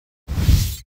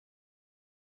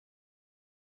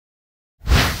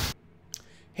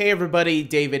Hey everybody,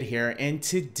 David here, and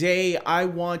today I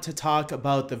want to talk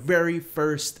about the very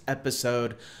first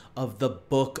episode of the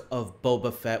Book of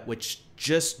Boba Fett, which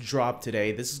just dropped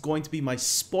today. This is going to be my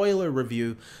spoiler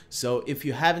review, so if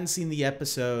you haven't seen the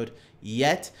episode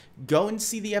yet, go and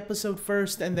see the episode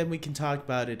first, and then we can talk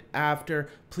about it after.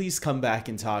 Please come back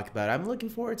and talk about it. I'm looking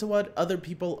forward to what other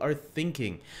people are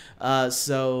thinking.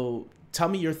 So tell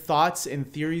me your thoughts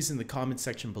and theories in the comment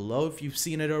section below if you've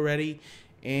seen it already.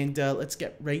 And let's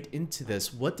get right into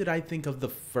this. What did I think of the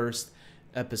first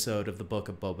episode of the Book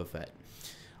of Boba Fett?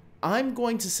 I'm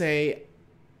going to say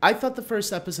I thought the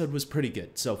first episode was pretty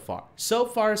good so far. So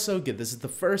far, so good. This is the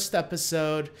first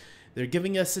episode. They're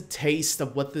giving us a taste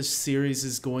of what this series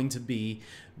is going to be.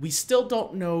 We still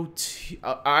don't know.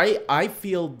 I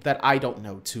feel that I don't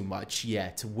know too much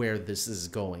yet where this is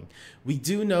going. We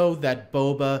do know that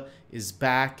Boba is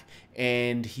back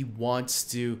and he wants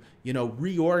to,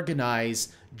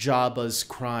 reorganize Jabba's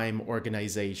crime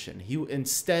organization. He,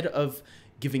 instead of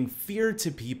giving fear to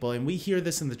people, and we hear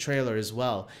this in the trailer as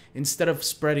well, instead of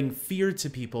spreading fear to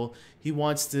people, he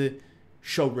wants to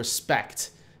show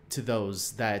respect to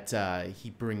those that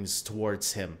he brings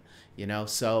towards him.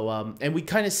 So and we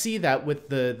kind of see that with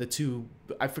the two,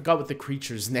 I forgot what the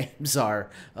creatures' names are,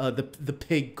 the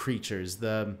pig creatures,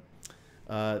 the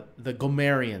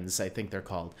Gomerians, I think they're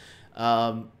called.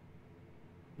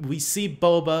 We see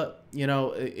Boba,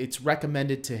 it's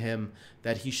recommended to him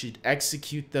that he should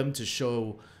execute them to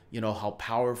show, how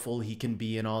powerful he can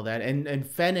be and all that. And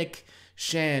Fennec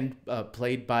Shand,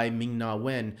 played by Ming-Na,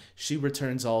 she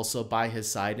returns also by his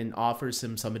side and offers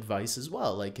him some advice as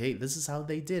well. Like, hey, this is how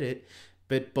they did it.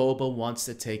 But Boba wants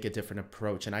to take a different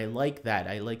approach. And I like that.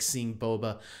 I like seeing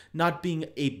Boba not being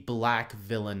a black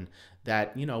villain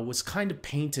that, was kind of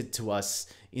painted to us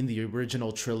in the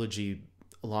original trilogy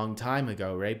a long time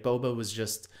ago, right? Boba was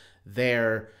just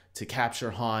there to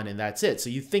capture Han and that's it. So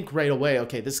you think right away,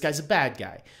 okay, this guy's a bad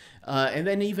guy. And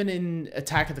then even in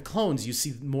Attack of the Clones, you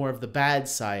see more of the bad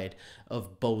side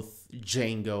of both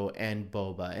Jango and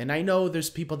Boba. And I know there's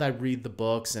people that read the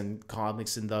books and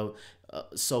comics and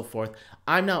so forth.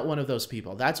 I'm not one of those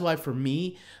people. That's why for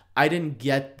me, I didn't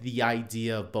get the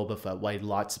idea of Boba Fett, why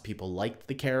lots of people liked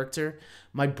the character.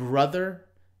 My brother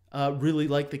really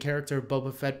liked the character of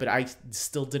Boba Fett, but I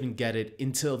still didn't get it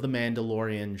until The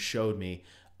Mandalorian showed me,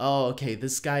 oh, okay,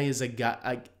 this guy is a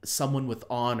guy, someone with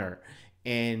honor,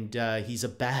 and he's a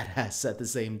badass at the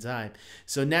same time.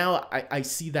 So now I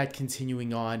see that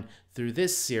continuing on through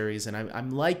this series, and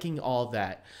I'm liking all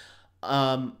that.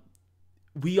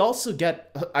 We also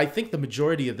get, I think the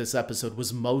majority of this episode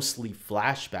was mostly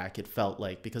flashback, it felt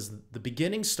like, because the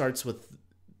beginning starts with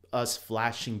us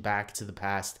flashing back to the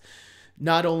past,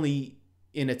 not only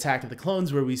in Attack of the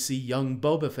Clones, where we see young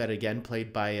Boba Fett again,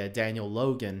 played by Daniel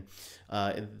Logan.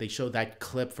 They show that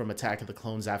clip from Attack of the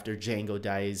Clones after Jango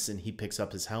dies and he picks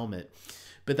up his helmet.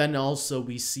 But then also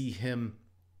we see him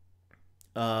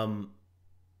after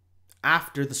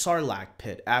the Sarlacc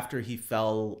pit, after he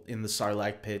fell in the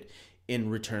Sarlacc pit in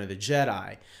Return of the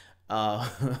Jedi.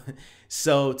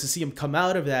 So to see him come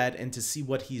out of that and to see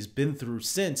what he's been through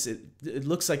since, it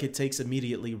looks like it takes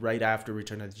immediately right after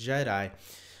Return of the Jedi.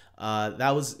 That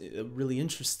was really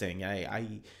interesting.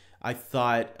 I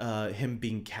thought him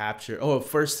being captured. Oh,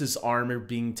 first his armor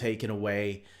being taken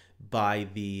away by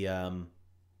the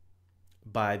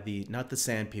not the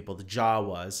Sand People, the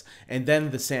Jawas, and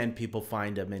then the Sand People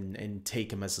find him and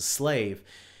take him as a slave,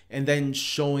 and then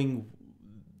showing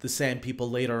the Sand People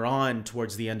later on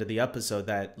towards the end of the episode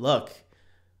that, look,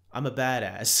 I'm a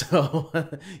badass, so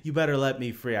you better let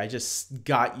me free. I just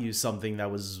got you something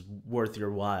that was worth your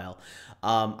while.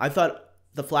 I thought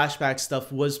the flashback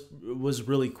stuff was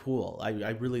really cool.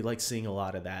 I really like seeing a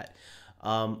lot of that.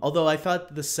 Although I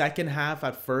thought the second half,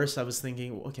 at first I was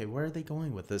thinking, okay, where are they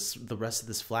going with this? The rest of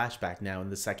this flashback now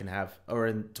in the second half,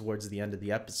 or towards the end of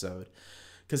the episode,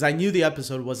 because I knew the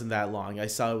episode wasn't that long. I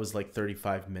saw it was like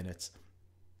 35 minutes.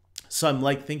 So I'm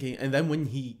like thinking, and then when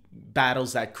he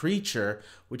battles that creature,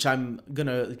 which I'm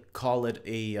gonna call it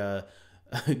a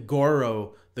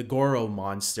Goro, the Goro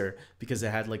monster, because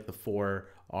it had like the 4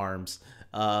 arms.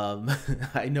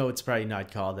 I know it's probably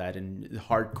not called that, and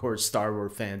hardcore Star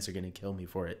Wars fans are gonna kill me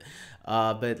for it.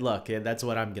 But look, that's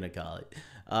what I'm gonna call it.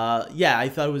 Yeah, I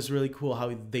thought it was really cool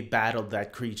how they battled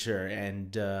that creature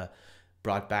and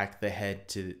brought back the head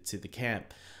to the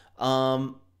camp.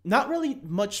 Not really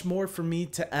much more for me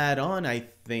to add on, I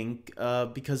think,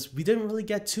 because we didn't really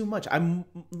get too much. I'm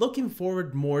looking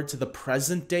forward more to the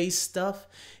present day stuff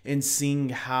and seeing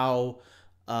how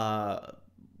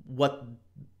what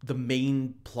the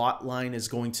main plot line is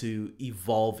going to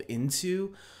evolve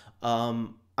into.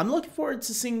 I'm looking forward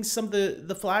to seeing some of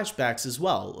the flashbacks as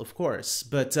well, of course.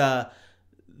 But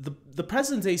the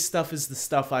present day stuff is the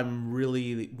stuff I'm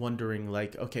really wondering.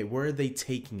 Like, okay, where are they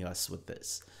taking us with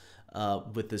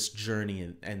this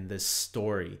journey and this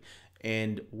story,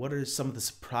 and what are some of the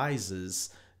surprises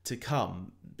to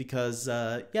come? Because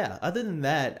yeah, other than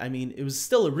that, I mean, it was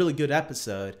still a really good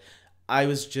episode. I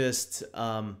was just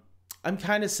I'm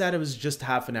kind of sad it was just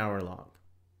half an hour long.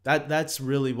 That's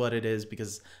really what it is,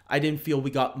 because I didn't feel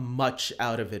we got much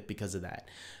out of it because of that.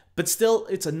 But still,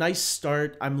 it's a nice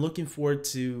start. I'm looking forward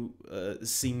to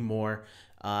seeing more.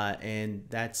 And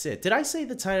that's it. Did I say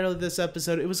the title of this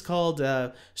episode? It was called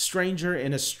Stranger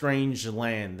in a Strange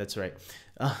Land. That's right.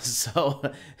 So,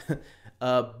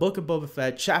 Book of Boba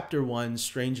Fett, Chapter 1,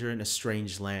 Stranger in a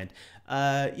Strange Land.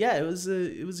 Yeah, it was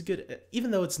a good,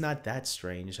 even though it's not that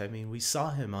strange. I mean, we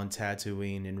saw him on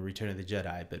Tatooine in Return of the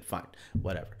Jedi, but fine,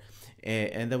 whatever.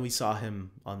 And then we saw him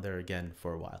on there again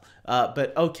for a while.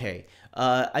 But okay,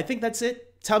 I think that's it.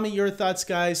 Tell me your thoughts,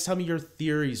 guys. Tell me your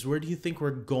theories. Where do you think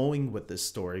we're going with this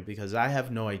story? Because I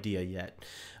have no idea yet.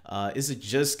 Is it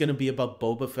just going to be about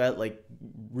Boba Fett, like,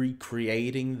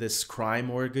 recreating this crime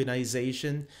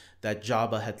organization that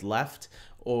Jabba had left?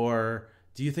 Or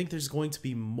do you think there's going to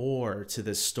be more to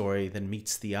this story than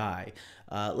meets the eye?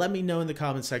 Let me know in the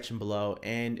comment section below.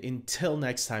 And until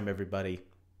next time, everybody,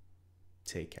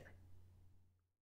 take care.